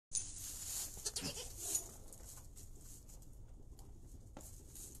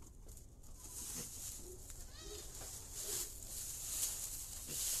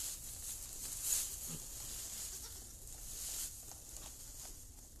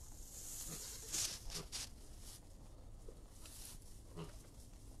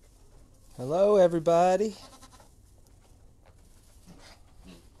Hello, everybody.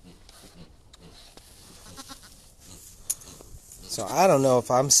 So I don't know if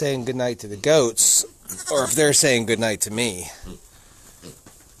I'm saying goodnight to the goats or if they're saying goodnight to me.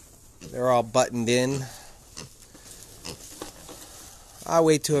 They're all buttoned in. I'll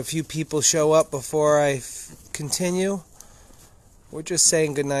wait till a few people show up before I continue. We're just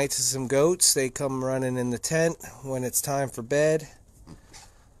saying goodnight to some goats. They come running in the tent when it's time for bed.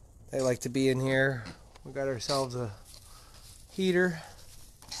 They like to be in here. We got ourselves a heater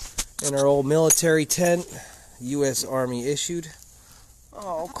in our old military tent, U.S. Army issued.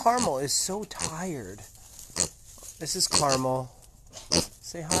 Oh, Carmel is so tired. This is Carmel.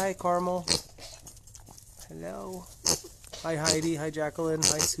 Say hi, Carmel. Hello. Hi, Heidi. Hi, Jacqueline.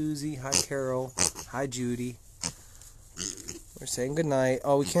 Hi, Susie. Hi, Carol. Hi, Judy. We're saying goodnight.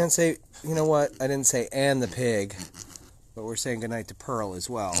 Oh, we can't say, you know what? I didn't say and the pig. But we're saying goodnight to Pearl as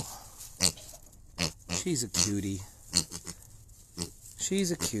well. She's a cutie.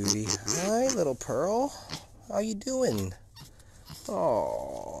 She's a cutie. Hi, little Pearl. How you doing?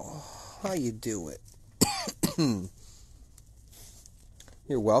 Oh, how you doing?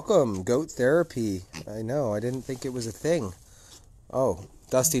 You're welcome. Goat therapy. I know. I didn't think it was a thing. Oh,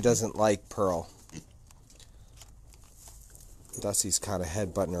 Dusty doesn't like Pearl. Dusty's kind of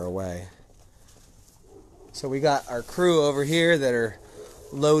headbutting her away. So we got our crew over here that are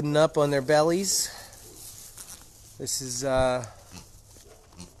loading up on their bellies. This is, oh,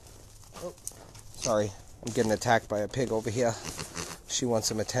 sorry. I'm getting attacked by a pig over here. She wants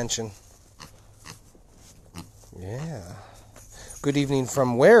some attention. Yeah. Good evening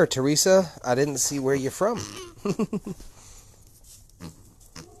from where, Teresa? I didn't see where you're from.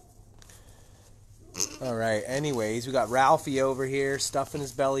 Alright, anyways, we got Ralphie over here stuffing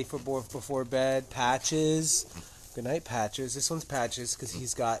his belly for before bed. Patches. Good night, Patches. This one's Patches because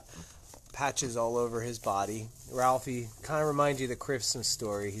he's got patches all over his body. Ralphie kind of reminds you of the Christmas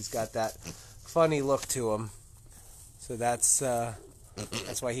story. He's got that funny look to him. So that's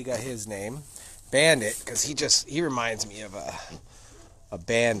why he got his name. Bandit, because he reminds me of a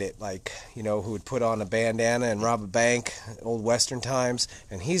bandit, like, you know, who would put on a bandana and rob a bank, old Western times.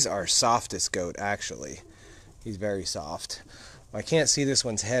 And he's our softest goat, actually. He's very soft. I can't see this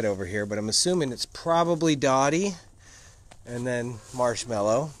one's head over here, but I'm assuming it's probably Dottie. And then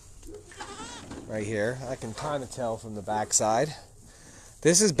Marshmallow. Right here. I can kind of tell from the backside.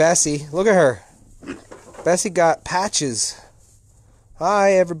 This is Bessie. Look at her. Bessie got patches.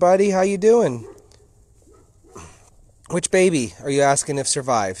 Hi, everybody. How you doing? Which baby are you asking if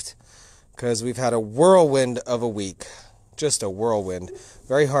survived? Because we've had a whirlwind of a week. Just a whirlwind.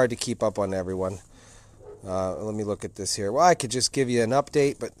 Very hard to keep up on everyone. Let me look at this here. Well, I could just give you an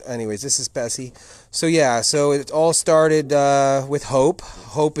update, but anyways, this is Bessie. So yeah, so it all started with Hope.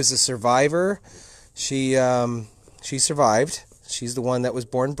 Hope is a survivor. She survived. She's the one that was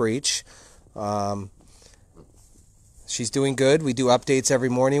born breech. She's doing good. We do updates every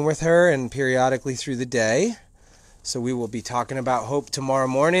morning with her and periodically through the day. So we will be talking about Hope tomorrow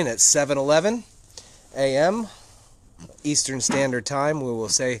morning at 7:11 a.m. Eastern Standard Time. We will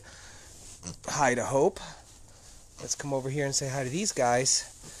say hi to Hope. Let's come over here and say hi to these guys.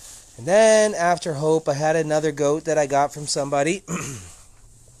 And then after Hope, I had another goat that I got from somebody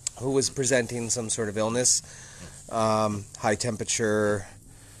who was presenting some sort of illness. High temperature,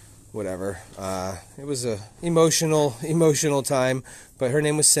 whatever. It was a emotional time, but her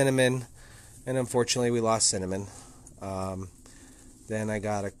name was Cinnamon, and unfortunately we lost Cinnamon. Then I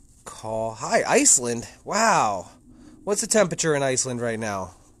got a call. Hi, Iceland. Wow. What's the temperature in Iceland right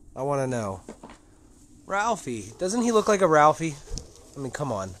now? I want to know. Ralphie. Doesn't he look like a Ralphie? I mean,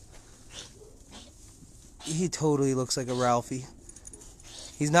 come on. He totally looks like a Ralphie.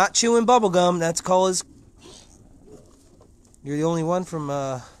 He's not chewing bubblegum. That's called his... You're the only one from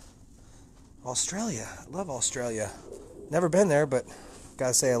Australia. I love Australia. Never been there, but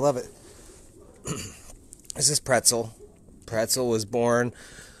gotta say I love it. This is Pretzel. Pretzel was born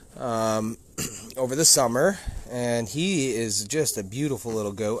over the summer, and he is just a beautiful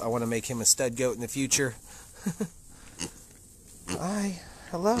little goat. I want to make him a stud goat in the future. Hi.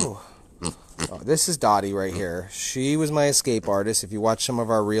 Hello. Oh, this is Dottie right here. She was my escape artist. If you watch some of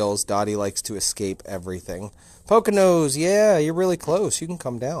our reels, Dottie likes to escape everything. Poconos, yeah, you're really close. You can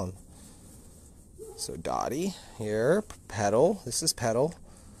come down. So Dottie, here, Petal. This is Petal.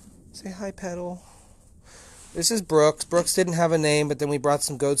 Say hi, Petal. This is Brooks. Brooks didn't have a name, but then we brought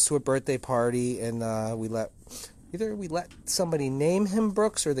some goats to a birthday party, and we let somebody name him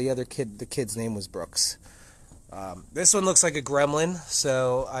Brooks, or the kid's name was Brooks. This one looks like a gremlin,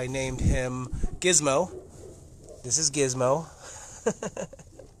 so I named him Gizmo. This is Gizmo.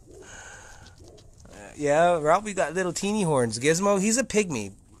 Yeah, Ralphie got little teeny horns. Gizmo, he's a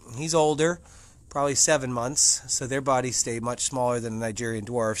pygmy. He's older, probably 7 months, so their bodies stay much smaller than the Nigerian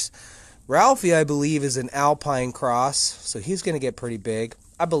dwarfs. Ralphie, I believe, is an alpine cross, so he's going to get pretty big.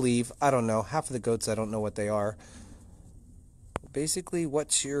 I believe. I don't know. Half of the goats, I don't know what they are. Basically,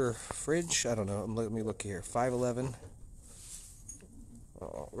 what's your fridge? I don't know. Let me look here. 5'11".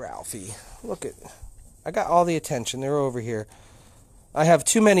 Oh, Ralphie. Look at... I got all the attention. They're over here. I have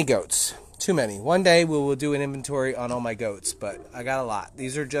too many goats. Too many. One day we will do an inventory on all my goats, but I got a lot.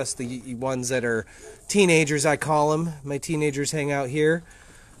 These are just the ones that are teenagers, I call them. My teenagers hang out here.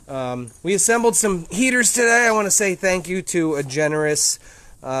 We assembled some heaters today. I want to say thank you to a generous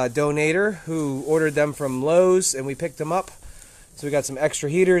donator who ordered them from Lowe's, and we picked them up. So we got some extra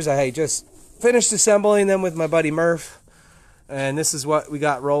heaters. I just finished assembling them with my buddy Murph, and this is what we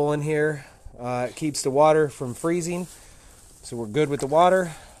got rolling here. It keeps the water from freezing, so we're good with the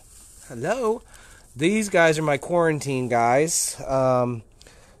water. Hello. These guys are my quarantine guys.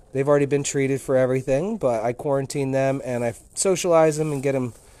 They've already been treated for everything, but I quarantine them and I socialize them and get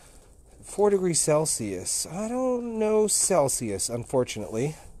them 4 degrees Celsius. I don't know Celsius,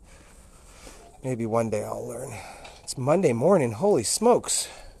 unfortunately. Maybe one day I'll learn. It's Monday morning. Holy smokes.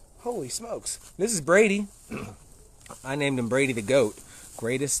 Holy smokes. This is Brady. I named him Brady the Goat.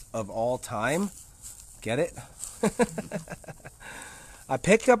 Greatest of all time. Get it? I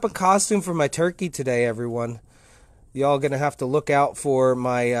picked up a costume for my turkey today, everyone. Y'all gonna have to look out for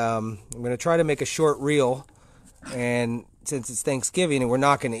my... I'm gonna try to make a short reel. And since it's Thanksgiving and we're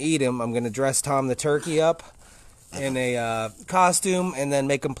not gonna eat him, I'm gonna dress Tom the turkey up in a costume and then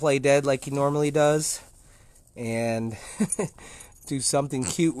make him play dead like he normally does. And do something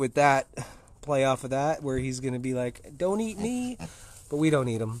cute with that. Play off of that where he's gonna be like, don't eat me. But we don't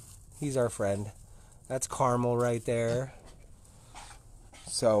eat him. He's our friend. That's Caramel right there.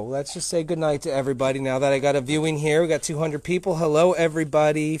 So let's just say goodnight to everybody. Now that I got a viewing here, we got 200 people. Hello,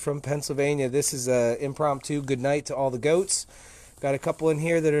 everybody from Pennsylvania. This is an impromptu goodnight to all the goats. Got a couple in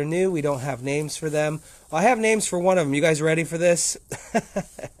here that are new. We don't have names for them. Well, I have names for one of them. You guys ready for this?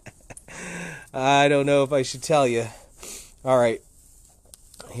 I don't know if I should tell you. All right.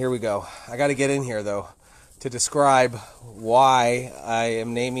 Here we go. I got to get in here, though, to describe why I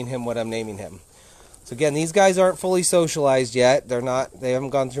am naming him what I'm naming him. So again, these guys aren't fully socialized yet. They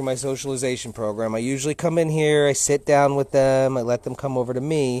haven't gone through my socialization program. I usually come in here, I sit down with them, I let them come over to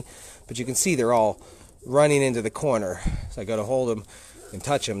me, but you can see they're all running into the corner. So I go to hold them and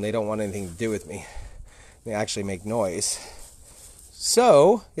touch them. They don't want anything to do with me. They actually make noise.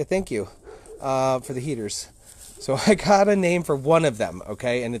 So, yeah, thank you for the heaters. So I got a name for one of them,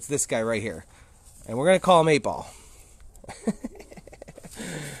 okay, and it's this guy right here. And we're going to call him 8 Ball.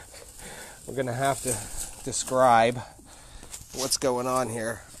 We're going to have to describe what's going on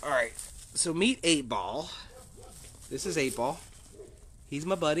here. All right, so meet 8 Ball. This is 8 Ball. He's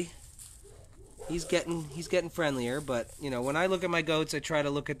my buddy. He's getting friendlier, but, you know, when I look at my goats, I try to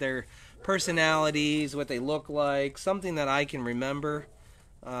look at their personalities, what they look like, something that I can remember.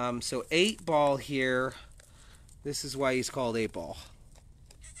 So 8 Ball here, this is why he's called 8 Ball.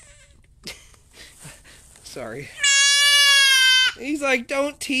 Sorry. He's like,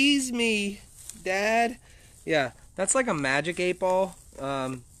 don't tease me, Dad. Yeah, that's like a magic 8 Ball.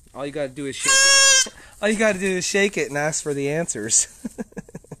 All you gotta do is shake it. All you gotta do is shake it and ask for the answers.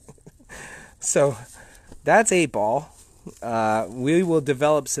 So, that's 8 Ball. We will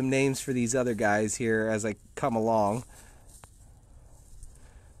develop some names for these other guys here as I come along.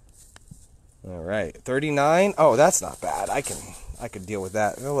 All right, 39. Oh, that's not bad. I can deal with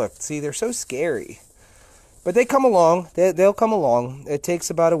that. Oh, look, see, they're so scary. But they come along. They'll come along. It takes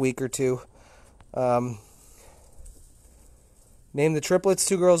about a week or two. Name the triplets,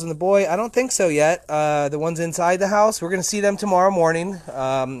 2 girls and the boy. I don't think so yet. The ones inside the house, we're going to see them tomorrow morning.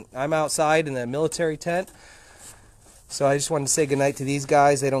 I'm outside in the military tent. So I just wanted to say goodnight to these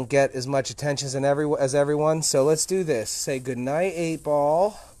guys. They don't get as much attention as everyone. So let's do this. Say goodnight, 8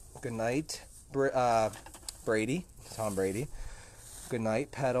 Ball. Goodnight, Brady. Tom Brady.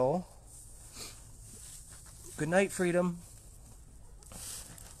 Goodnight, Petal. Good night, Freedom.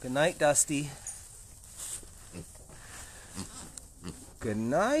 Good night, Dusty. Good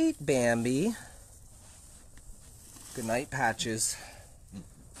night, Bambi. Good night, Patches.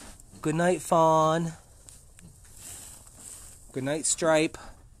 Good night, Fawn. Good night, Stripe.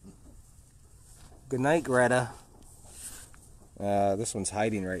 Good night, Greta. This one's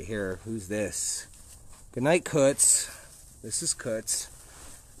hiding right here. Who's this? Good night, Kutz. This is Kutz.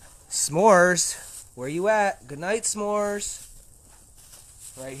 S'mores. Where you at? Good night, S'mores.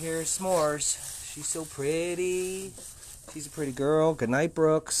 Right here is S'mores. She's so pretty. She's a pretty girl. Good night,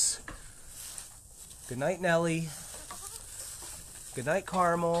 Brooks. Good night, Nellie. Good night,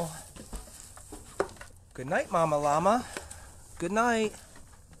 Caramel. Good night, Mama Llama. Good night.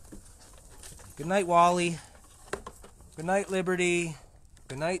 Good night, Wally. Good night, Liberty.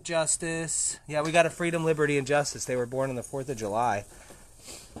 Good night, Justice. Yeah, we got a Freedom, Liberty, and Justice. They were born on the 4th of July.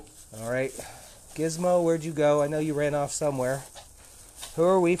 All right. Gizmo, where'd you go? I know you ran off somewhere. Who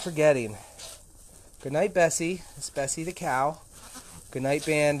are we forgetting? Good night, Bessie. It's Bessie the cow. Good night,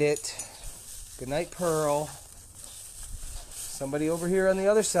 Bandit. Good night, Pearl. Somebody over here on the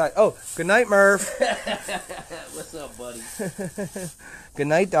other side. Oh, good night, Merv. What's up, buddy? Good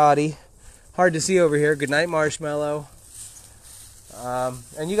night, Dottie. Hard to see over here. Good night, Marshmallow.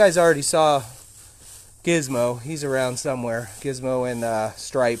 And you guys already saw Gizmo. He's around somewhere. Gizmo and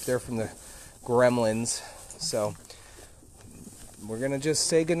Stripe. They're from the Gremlins. So we're going to just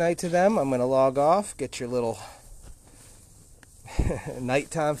say goodnight to them. I'm going to log off. Get your little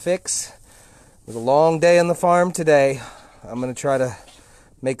nighttime fix. It was a long day on the farm today. I'm going to try to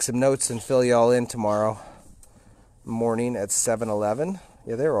make some notes and fill y'all in tomorrow morning at 7-Eleven.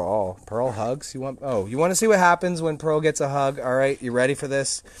 Yeah, they were all Pearl hugs. You want to see what happens when Pearl gets a hug? All right, you ready for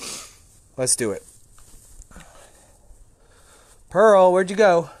this? Let's do it. Pearl, where'd you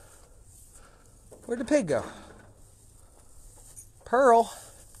go? Where'd the pig go? Pearl.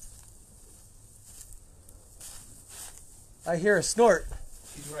 I hear a snort.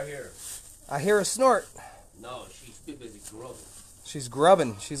 She's right here. I hear a snort. No, she's too busy grubbing. She's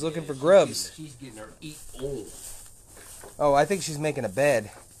grubbing. She's looking for grubs. She's getting her eat on. Oh, I think she's making a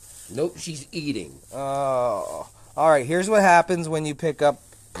bed. Nope, she's eating. Oh. All right, here's what happens when you pick up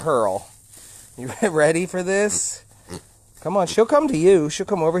Pearl. You ready for this? Come on, she'll come to you. She'll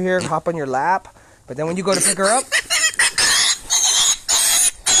come over here, hop on your lap. But then when you go to pick her up...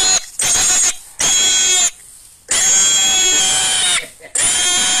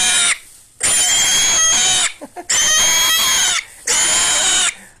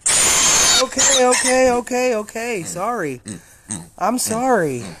 Okay. Sorry. I'm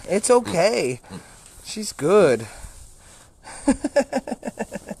sorry. It's okay. She's good.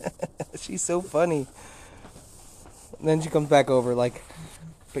 She's so funny. And then she comes back over like,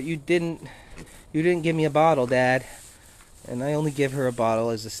 but you didn't give me a bottle, Dad. And I only give her a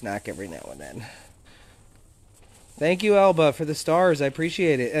bottle as a snack every now and then. Thank you, Elba, for the stars. I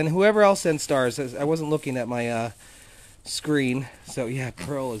appreciate it. And whoever else sent stars. I wasn't looking at my screen. So yeah,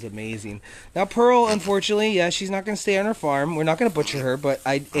 Pearl is amazing. Now Pearl, unfortunately, yeah, she's not going to stay on our farm. We're not going to butcher her, but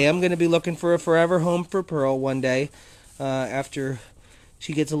I am going to be looking for a forever home for Pearl one day after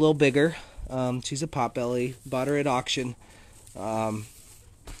she gets a little bigger. She's a potbelly. Bought her at auction. And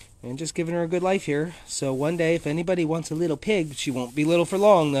just giving her a good life here. So one day, if anybody wants a little pig, she won't be little for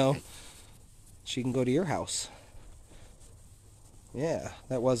long though. She can go to your house. Yeah,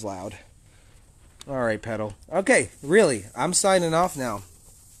 that was loud. Alright, Petal. Okay, really, I'm signing off now.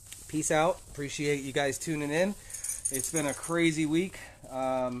 Peace out. Appreciate you guys tuning in. It's been a crazy week.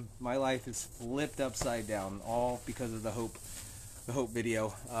 My life is flipped upside down, all because of the Hope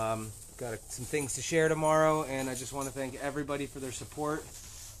video. Got some things to share tomorrow, and I just want to thank everybody for their support,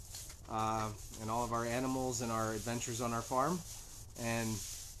 and all of our animals and our adventures on our farm. And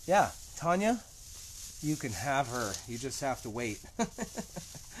yeah, Tanya, you can have her. You just have to wait.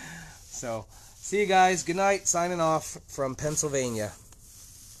 So, see you guys. Good night. Signing off from Pennsylvania.